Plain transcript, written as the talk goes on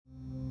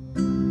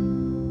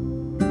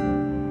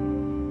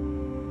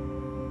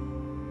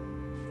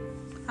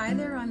Hi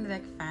there, On the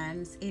Deck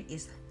fans. It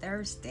is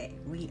Thursday.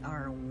 We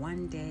are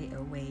one day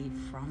away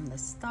from the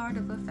start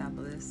of a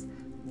fabulous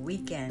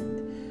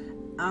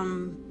weekend.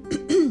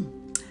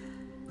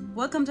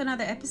 Welcome to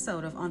another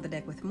episode of On the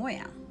Deck with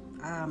Moya.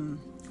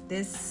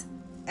 This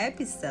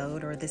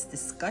episode or this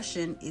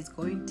discussion is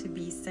going to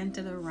be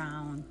centered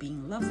around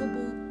being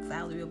lovable,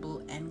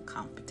 valuable, and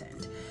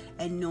competent,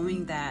 and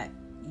knowing that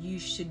you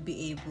should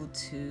be able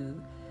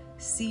to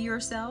see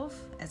yourself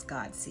as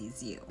God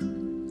sees you.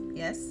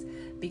 Yes,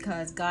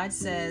 because God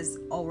says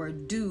our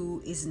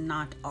do is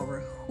not our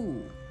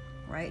who,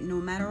 right?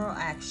 No matter our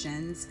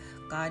actions,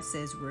 God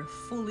says we're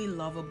fully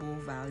lovable,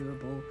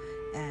 valuable,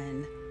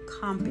 and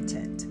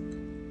competent.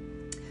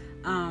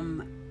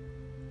 And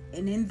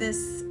in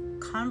this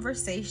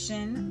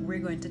conversation, we're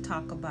going to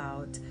talk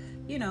about,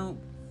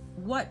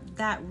 what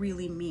that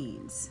really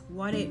means,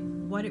 what it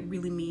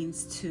really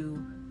means to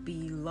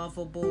be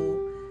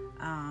lovable,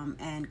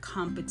 and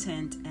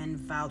competent and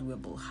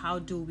valuable. How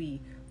do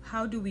we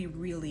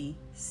really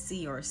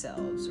see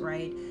ourselves,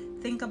 right?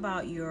 Think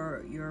about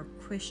your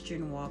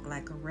Christian walk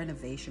like a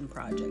renovation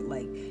project,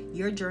 like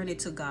your journey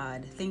to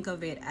God. Think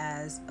of it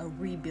as a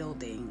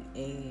rebuilding,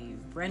 a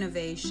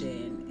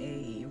renovation,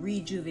 a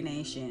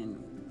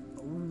rejuvenation,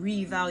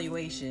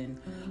 reevaluation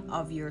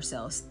of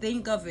yourselves.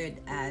 Think of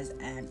it as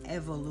an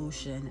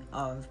evolution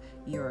of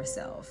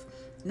yourself.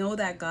 Know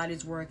that God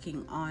is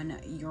working on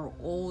your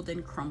old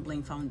and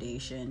crumbling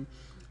foundation,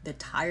 the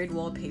tired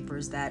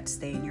wallpapers that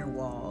stain your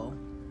wall,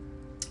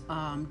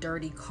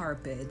 dirty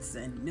carpets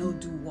and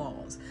mildew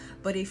walls.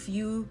 But if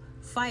you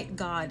fight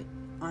God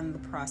on the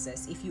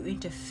process, if you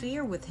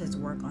interfere with his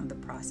work on the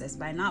process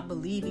by not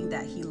believing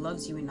that he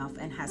loves you enough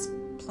and has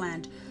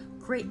planned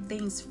great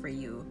things for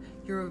you,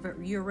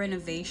 your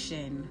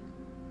renovation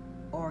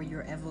or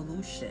your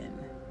evolution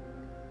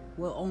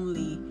will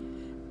only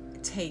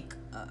take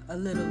a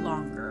little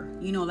longer.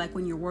 Like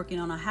when you're working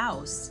on a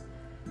house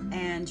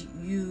and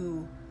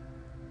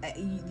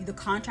the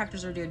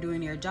contractors are there doing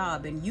their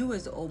job, and you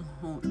as a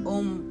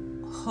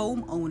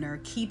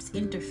homeowner keeps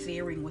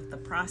interfering with the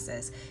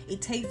process.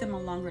 It takes them a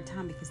longer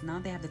time because now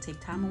they have to take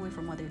time away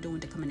from what they're doing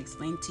to come and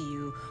explain to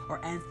you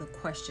or answer the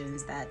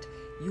questions that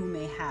you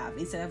may have,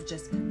 instead of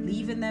just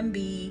leaving them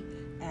be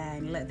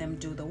and let them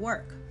do the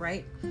work,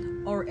 right?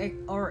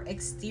 Or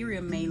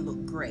exterior may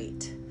look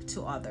great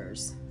to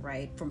others,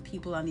 right? From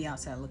people on the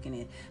outside looking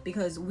in,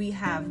 because we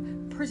have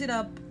put it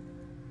up,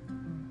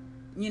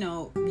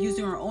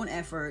 using our own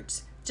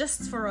efforts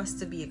just for us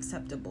to be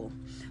acceptable.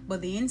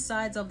 But the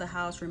insides of the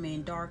house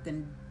remain dark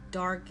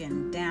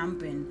and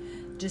damp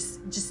and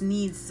just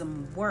needs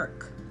some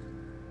work,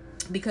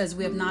 because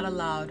we have not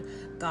allowed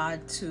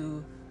God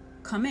to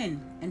come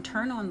in and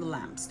turn on the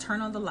lamps,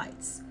 turn on the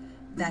lights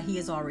that he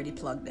has already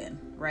plugged in,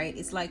 right?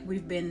 It's like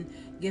we've been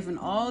given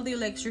all the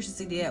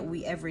electricity that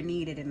we ever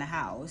needed in the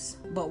house,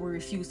 but we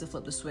refuse to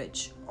flip the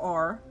switch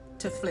or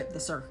to flip the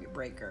circuit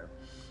breaker.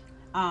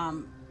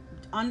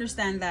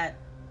 Understand that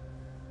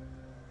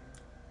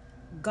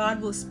God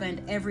will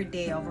spend every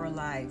day of our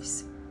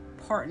lives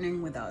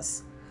partnering with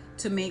us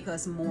to make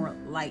us more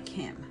like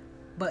him.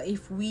 But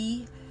if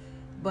we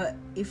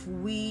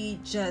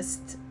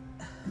just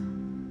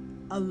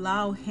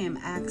allow him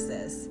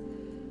access,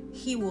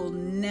 he will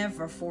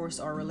never force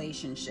our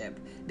relationship,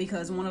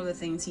 because one of the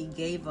things he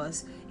gave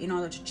us in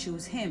order to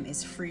choose him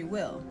is free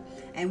will.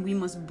 And we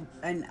must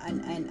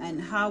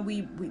and how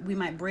we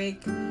might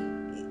break,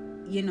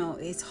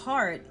 it's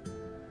hard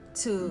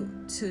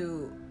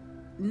to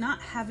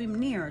not have him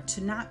near,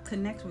 to not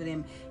connect with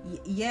him,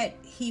 yet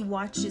he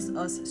watches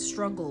us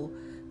struggle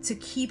to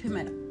keep him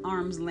at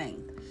arm's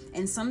length.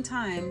 And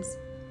sometimes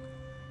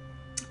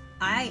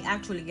I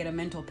actually get a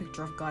mental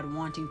picture of God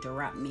wanting to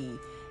wrap me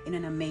in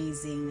an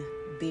amazing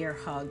bear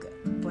hug,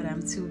 but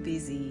I'm too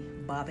busy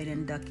bobbing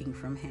and ducking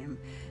from him,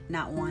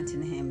 not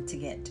wanting him to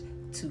get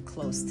too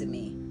close to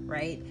me,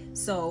 right?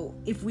 So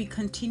if we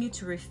continue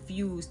to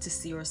refuse to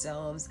see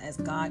ourselves as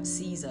God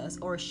sees us,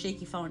 our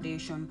shaky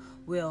foundation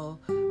will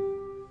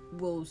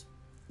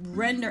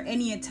render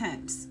any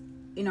attempts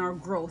in our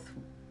growth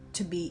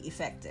to be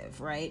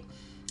effective, right?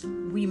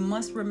 We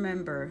must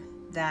remember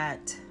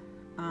that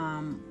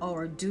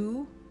our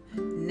do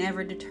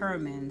never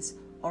determines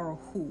our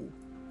who,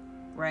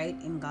 right?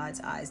 In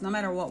God's eyes, no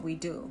matter what we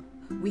do,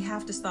 we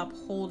have to stop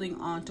holding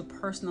on to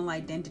personal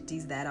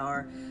identities that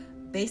are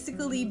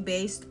basically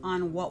based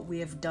on what we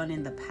have done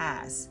in the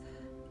past.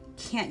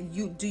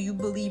 Do you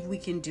believe we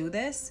can do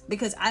this?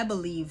 Because I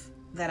believe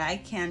that I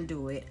can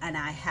do it, and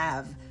I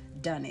have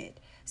done it.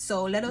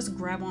 So let us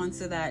grab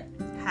onto that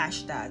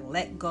hashtag,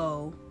 let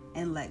go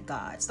and let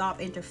God.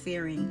 Stop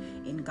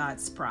interfering in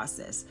God's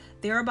process.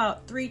 There are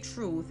about 3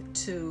 truths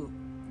to,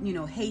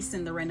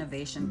 hasten the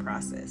renovation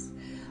process,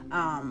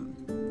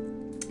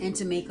 and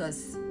to make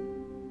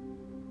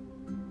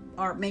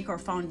our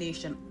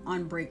foundation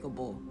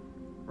unbreakable,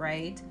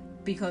 right?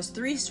 Because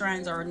 3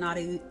 strands are not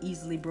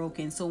easily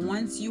broken. So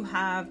once you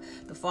have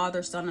the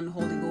Father, Son, and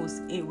Holy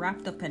Ghost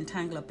wrapped up and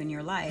tangled up in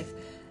your life,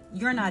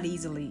 you're not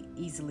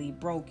easily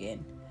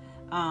broken.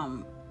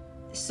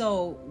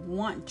 So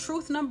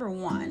truth number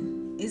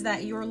 1 is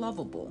that you're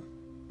lovable.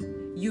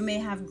 You may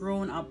have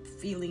grown up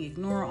feeling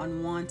ignored,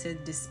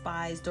 unwanted,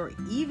 despised, or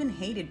even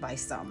hated by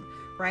some,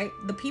 right?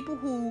 The people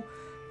who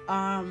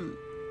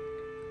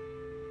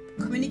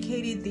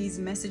communicated these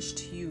messages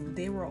to you,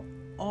 they were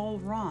all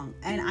wrong.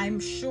 And I'm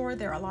sure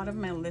there are a lot of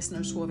my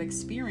listeners who have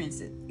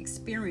experienced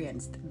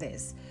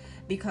this,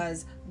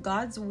 because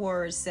God's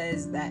word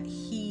says that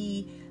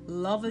he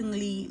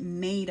lovingly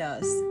made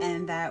us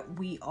and that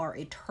we are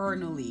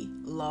eternally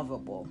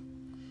lovable,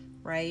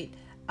 right?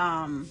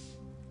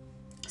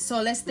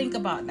 So let's think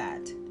about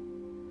that.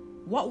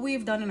 What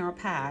we've done in our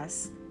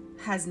past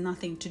has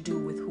nothing to do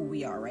with who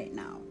we are right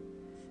now,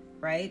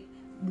 right?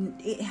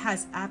 It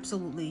has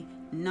absolutely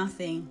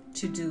nothing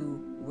to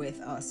do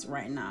with us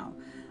right now.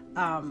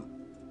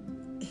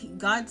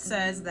 God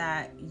says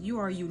that you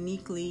are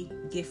uniquely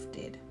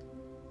gifted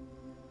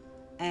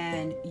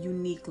and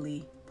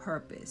uniquely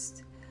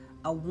purposed,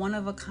 a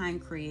one-of-a-kind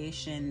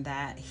creation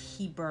that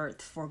he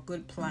birthed for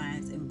good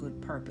plans and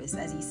good purpose.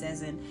 As he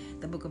says in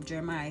the book of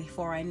Jeremiah,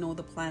 for I know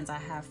the plans I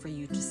have for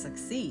you to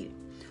succeed.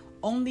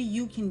 Only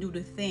you can do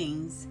the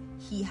things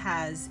he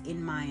has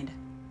in mind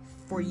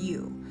for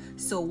you.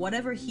 So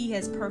whatever he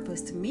has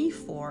purposed me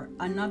for,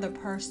 another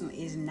person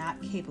is not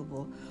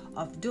capable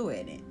of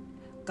doing it.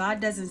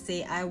 God doesn't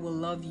say, I will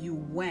love you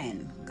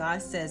when.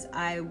 God says,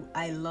 I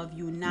love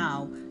you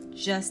now,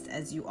 just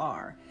as you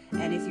are.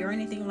 And if you're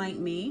anything like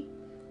me,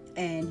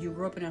 and you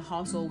grew up in a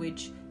household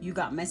which you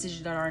got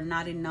messages that are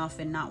not enough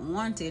and not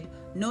wanted,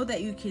 know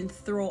that you can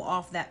throw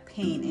off that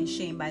pain and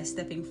shame by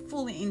stepping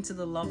fully into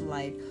the love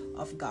light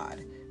of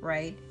God,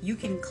 right? You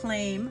can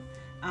claim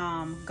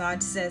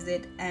God says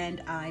it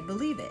and I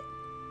believe it.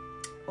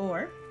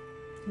 Or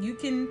you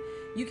can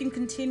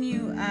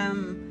continue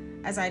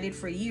as I did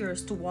for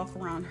years, to walk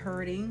around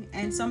hurting,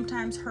 and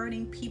sometimes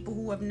hurting people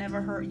who have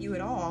never hurt you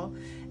at all,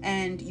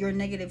 and your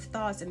negative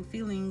thoughts and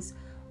feelings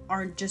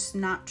are just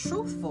not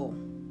truthful.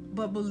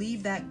 But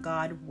believe that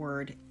God's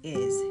word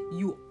is.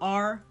 You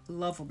are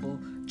lovable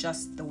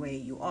just the way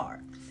you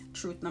are.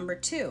 Truth number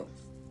 2,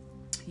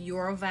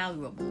 you're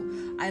valuable.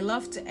 I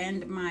love to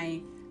end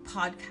my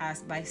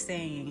podcast by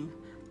saying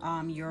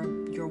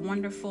you're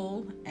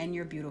wonderful and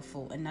you're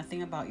beautiful, and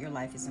nothing about your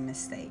life is a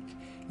mistake.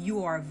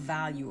 You are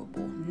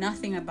valuable.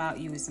 Nothing about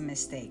you is a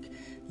mistake.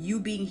 You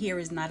being here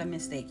is not a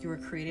mistake. You were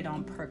created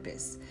on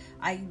purpose.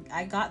 I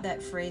got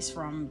that phrase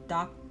from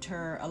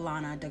Dr.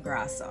 Alana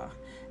DeGrassa,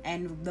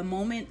 and the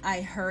moment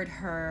I heard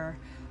her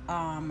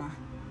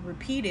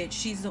repeat it,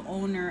 she's the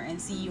owner and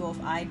CEO of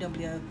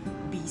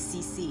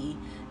IWBCC,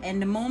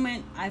 and the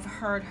moment I've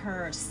heard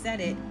her said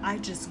it, I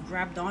just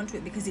grabbed onto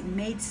it because it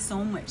made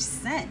so much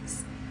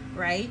sense,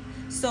 right?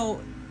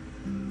 So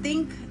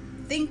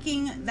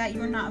thinking that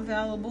you're not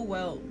valuable,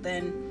 well,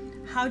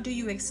 then how do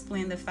you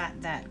explain the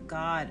fact that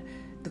God,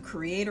 the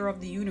creator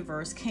of the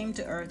universe, came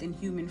to earth in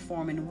human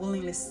form and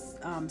willingly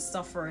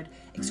suffered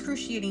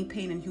excruciating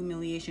pain and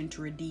humiliation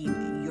to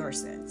redeem your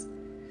sins?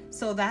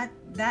 So that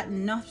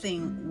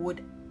nothing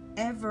would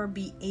ever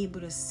be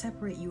able to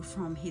separate you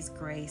from his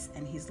grace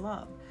and his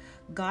love.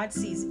 God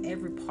sees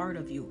every part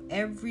of you,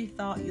 every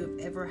thought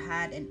you've ever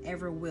had and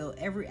ever will,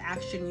 every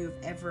action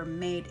you've ever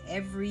made,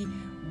 every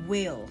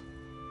will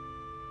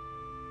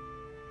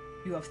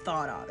you have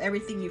thought of,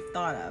 everything you've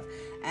thought of,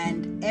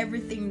 and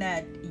everything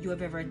that you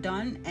have ever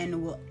done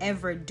and will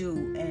ever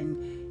do.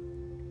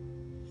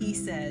 And he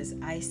says,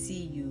 I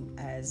see you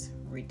as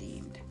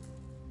redeemed.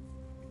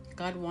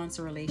 God wants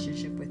a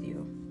relationship with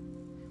you.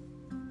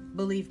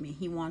 Believe me,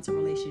 he wants a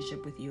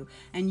relationship with you.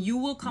 And you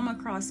will come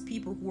across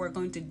people who are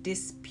going to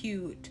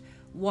dispute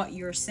what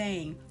you're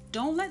saying.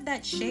 Don't let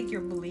that shake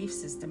your belief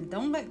system.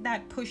 Don't let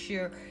that push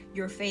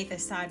your faith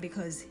aside,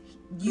 because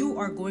you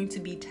are going to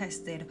be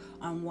tested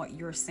on what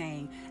you're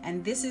saying.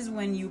 And this is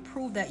when you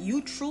prove that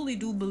you truly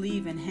do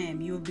believe in him.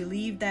 You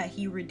believe that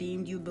he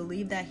redeemed you,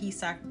 believe that he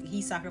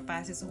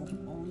sacrificed his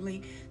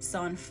only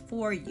son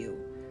for you,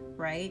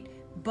 right?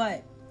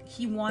 But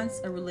he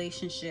wants a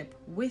relationship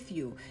with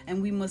you,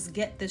 and we must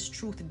get this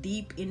truth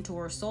deep into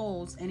our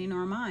souls and in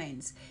our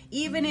minds.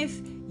 Even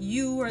if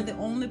you are the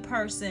only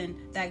person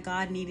that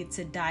God needed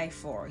to die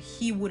for,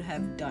 he would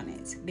have done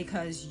it,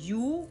 because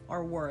you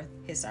are worth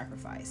his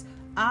sacrifice.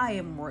 I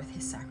am worth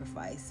his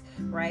sacrifice,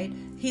 right?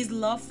 His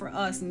love for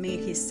us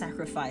made his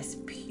sacrifice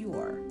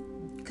pure,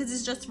 because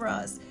it's just for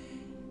us.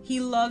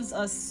 He loves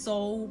us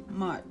so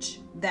much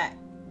that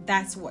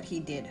that's what he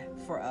did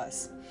for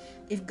us.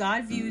 If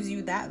God views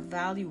you that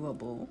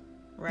valuable,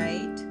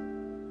 right,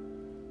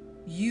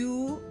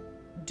 you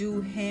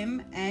do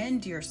him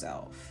and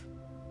yourself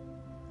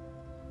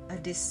a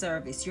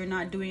disservice. You're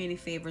not doing any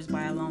favors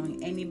by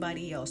allowing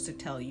anybody else to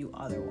tell you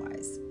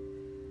otherwise,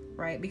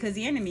 right? Because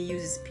the enemy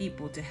uses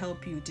people to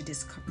help you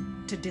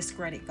to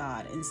discredit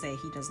God and say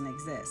he doesn't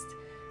exist,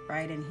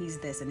 right? And he's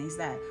this and he's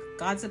that.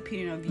 God's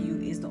opinion of you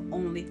is the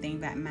only thing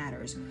that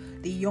matters.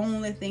 The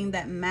only thing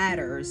that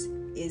matters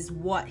is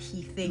what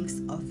he thinks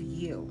of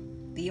you.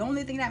 The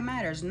only thing that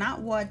matters,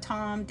 not what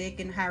Tom, Dick,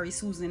 and Harry,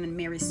 Susan, and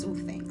Mary Sue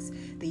thinks.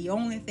 The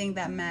only thing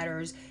that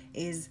matters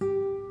is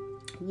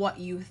what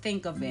you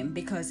think of him,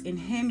 because in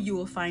him you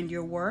will find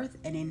your worth,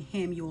 and in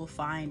him you will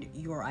find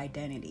your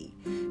identity,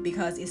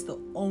 because it's the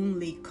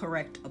only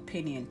correct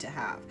opinion to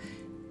have.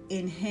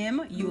 In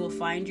him you will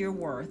find your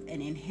worth,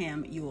 and in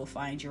him you will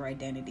find your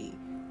identity,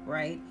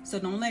 right? So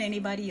don't let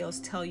anybody else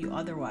tell you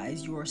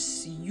otherwise. You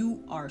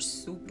are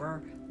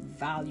super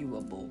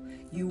valuable.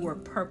 You were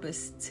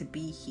purposed to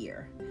be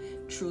here.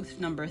 Truth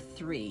number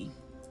 3,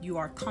 you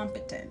are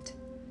competent.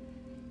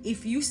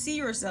 If you see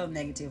yourself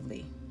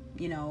negatively,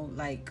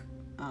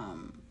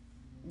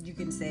 you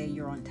can say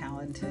you're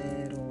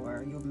untalented,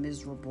 or you're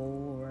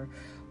miserable,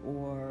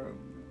 or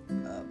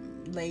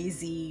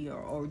lazy,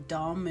 or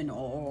dumb,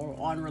 or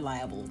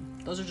unreliable.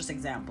 Those are just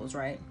examples,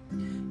 right?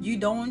 You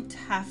don't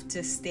have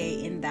to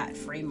stay in that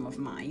frame of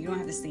mind. You don't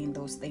have to stay in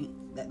those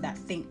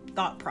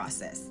thought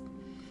process,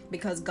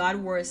 because God's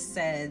word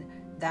said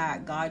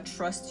that God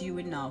trusts you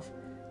enough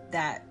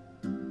that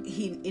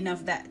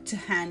to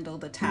handle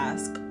the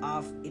task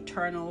of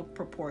eternal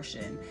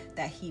proportion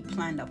that he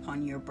planned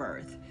upon your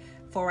birth.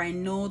 For I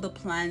know the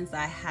plans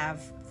I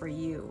have for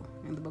you,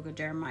 in the book of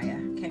Jeremiah.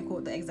 Can't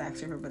quote the exact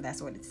scripture, but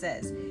that's what it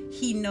says.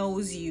 He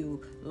knows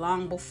you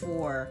long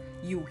before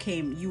you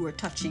were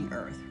touching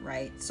earth,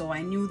 right? So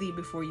I knew thee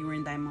before you were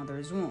in thy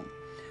mother's womb.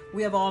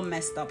 We have all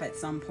messed up at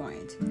some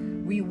point.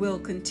 We will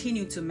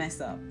continue to mess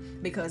up,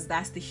 because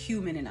that's the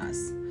human in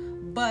us.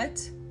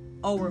 But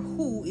our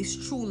who is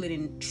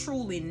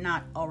truly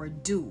not our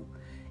do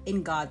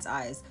in God's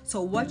eyes.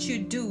 So what you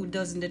do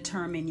doesn't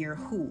determine your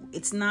who.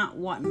 It's not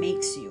what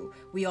makes you.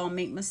 We all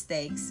make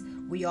mistakes.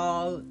 We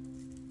all,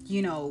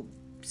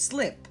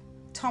 slip,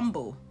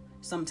 tumble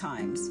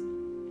sometimes,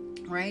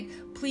 right?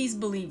 Please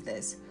believe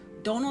this.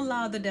 Don't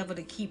allow the devil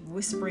to keep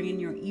whispering in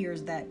your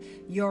ears that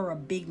you're a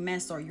big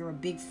mess, or you're a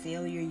big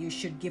failure. You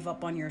should give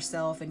up on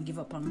yourself and give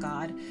up on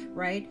God,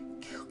 right?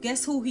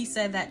 Guess who he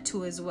said that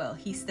to as well?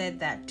 He said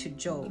that to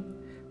Job,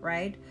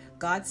 right?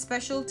 God's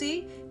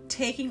specialty,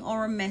 taking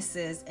our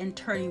messes and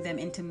turning them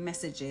into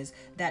messages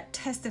that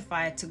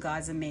testify to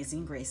God's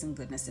amazing grace and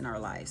goodness in our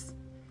lives.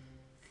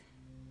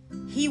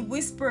 He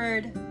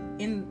whispered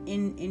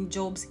in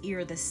Job's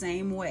ear the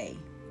same way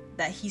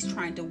that he's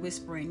trying to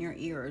whisper in your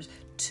ears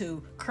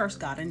to curse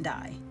God and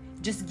die.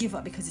 Just give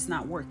up because it's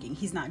not working.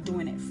 He's not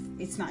doing it.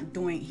 He's not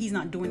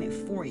doing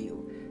it for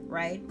you,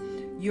 right?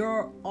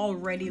 You're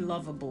already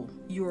lovable.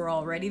 You are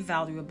already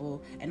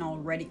valuable and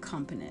already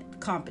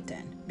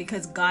competent,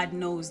 because God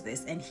knows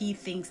this, and he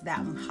thinks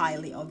that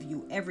highly of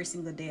you every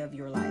single day of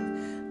your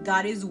life.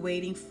 God is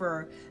waiting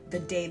for the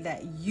day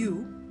that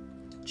you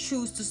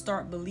choose to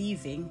start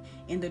believing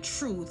in the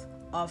truth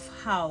of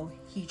how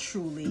he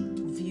truly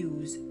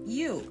views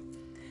you.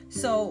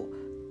 So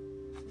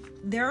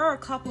there are a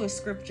couple of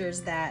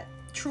scriptures that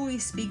truly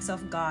speaks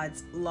of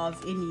God's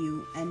love in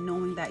you, and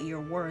knowing that you're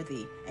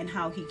worthy, and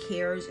how he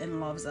cares and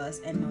loves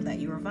us, and know that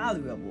you're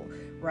valuable,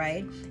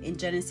 right? In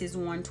Genesis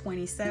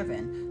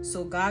 1:27,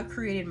 so God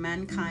created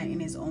mankind in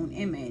his own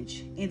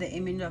image. In the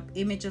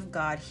image of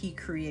God he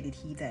created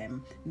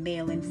them,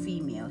 male and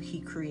female he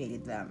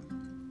created them,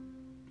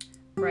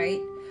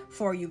 right?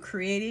 For you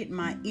created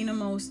my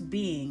innermost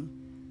being,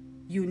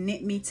 you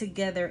knit me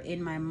together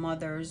in my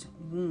mother's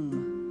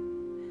womb.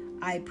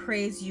 I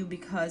praise you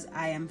because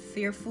I am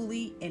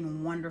fearfully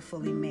and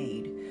wonderfully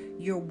made.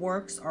 Your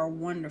works are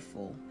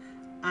wonderful.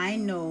 I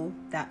know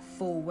that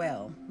full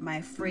well. My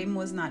frame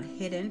was not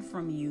hidden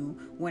from you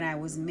when I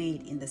was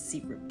made in the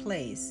secret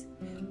place,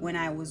 when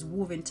I was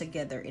woven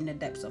together in the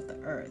depths of the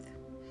earth.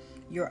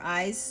 Your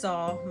eyes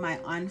saw my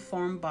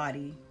unformed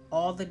body.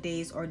 All the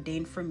days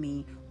ordained for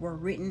me were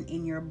written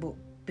in your book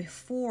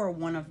before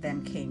one of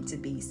them came to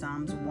be.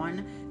 Psalms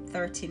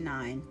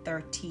 139,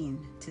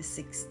 13 to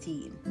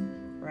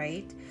 16.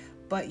 Right?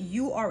 But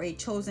you are a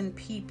chosen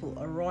people,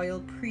 a royal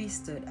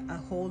priesthood, a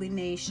holy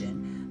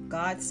nation,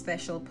 God's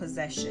special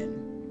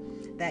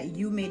possession, that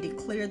you may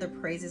declare the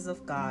praises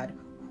of God,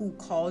 who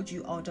called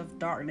you out of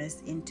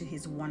darkness into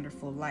his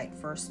wonderful light.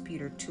 1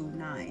 Peter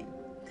 2:9.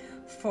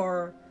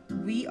 For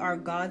we are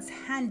God's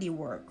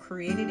handiwork,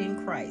 created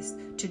in Christ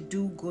to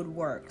do good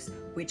works,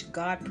 which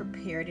God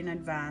prepared in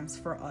advance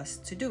for us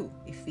to do.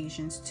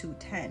 Ephesians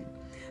 2:10.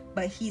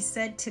 But he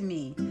said to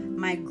me,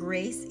 my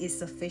grace is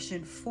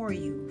sufficient for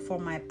you, for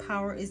my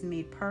power is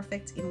made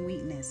perfect in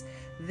weakness.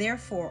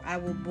 Therefore, I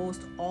will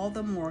boast all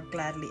the more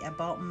gladly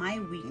about my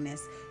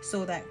weakness,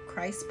 so that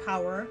Christ's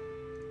power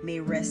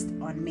may rest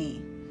on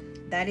me.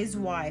 That is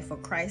why, for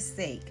Christ's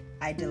sake,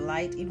 I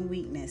delight in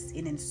weakness,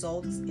 in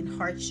insults, in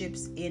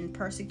hardships, in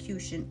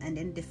persecution, and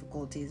in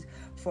difficulties.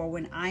 For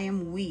when I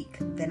am weak,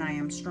 then I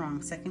am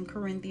strong. 2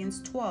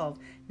 Corinthians 12,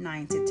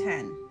 9 to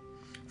 10.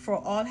 For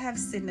all have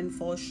sinned and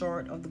fall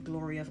short of the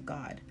glory of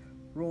God.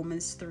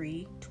 Romans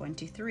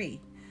 3:23.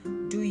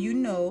 Do you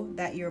know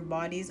that your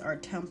bodies are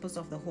temples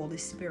of the Holy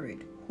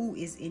Spirit, who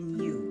is in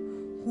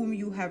you, whom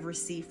you you have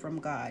received from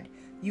God.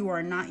 You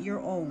are not your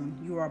own.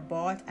 You are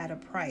bought at a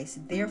price.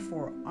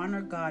 Therefore,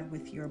 honor God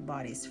with your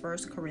bodies.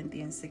 1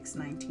 Corinthians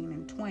 6:19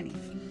 and 20.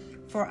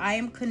 For I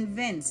am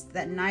convinced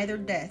that neither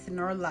death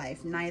nor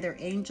life, neither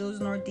angels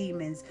nor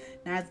demons,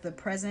 neither the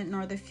present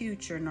nor the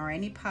future, nor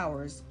any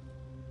powers,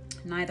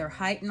 neither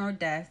height nor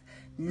depth,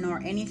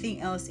 nor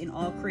anything else in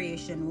all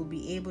creation will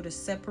be able to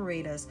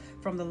separate us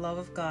from the love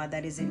of God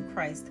that is in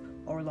Christ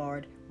our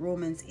Lord.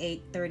 Romans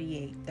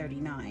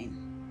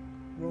 8:38-39.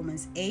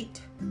 Romans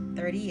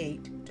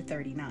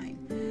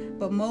 8:38-39.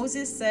 But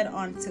Moses said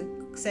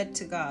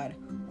to God,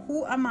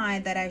 who am I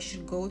that I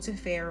should go to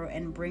Pharaoh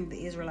and bring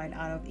the Israelite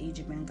out of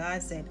Egypt? And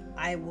God said,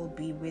 I will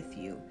be with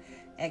you.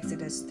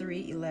 Exodus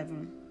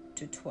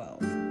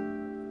 3:11-12.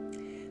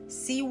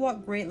 See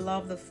what great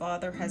love the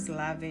Father has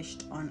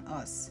lavished on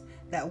us,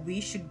 that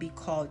we should be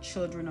called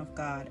children of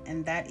God,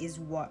 and that is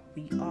what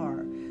we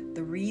are.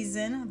 The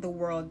reason the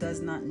world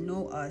does not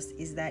know us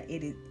is that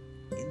it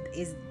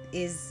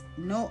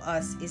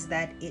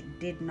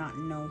did not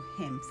know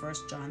him.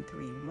 1 John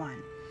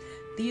 3:1.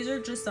 These are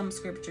just some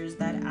scriptures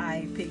that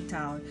I picked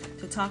out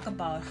to talk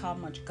about how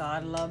much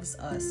God loves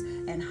us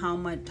and how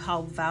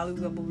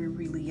valuable we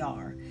really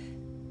are.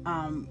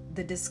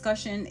 The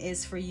discussion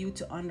is for you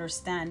to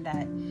understand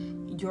that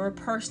your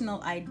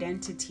personal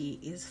identity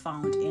is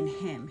found in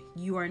him.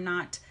 You are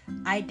not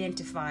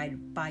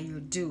identified by your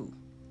do,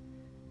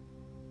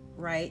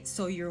 right?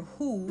 So your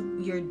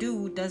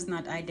do does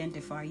not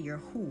identify your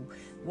who.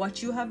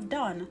 What you have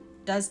done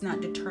does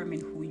not determine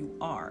who you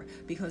are,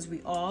 because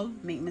we all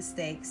make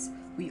mistakes.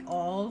 We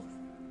all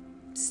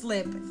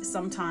slip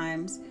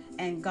sometimes,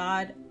 and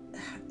God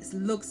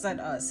looks at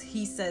us.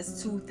 He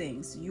says two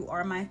things: you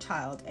are my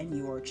child and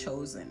you are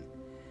chosen,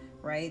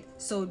 right?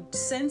 So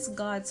sense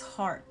God's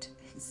heart.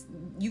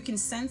 You can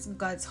sense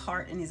God's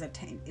heart and his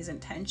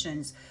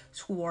intentions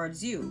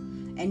towards you,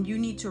 and you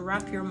need to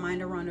wrap your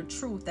mind around the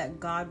truth that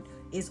God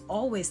is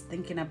always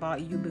thinking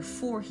about you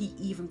before he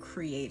even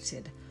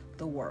created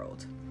the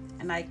world.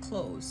 And I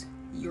close.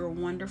 You're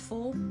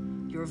wonderful,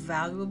 you're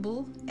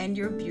valuable, and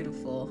you're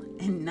beautiful,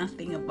 and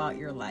nothing about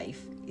your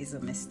life is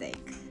a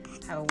mistake.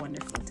 Have a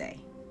wonderful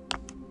day.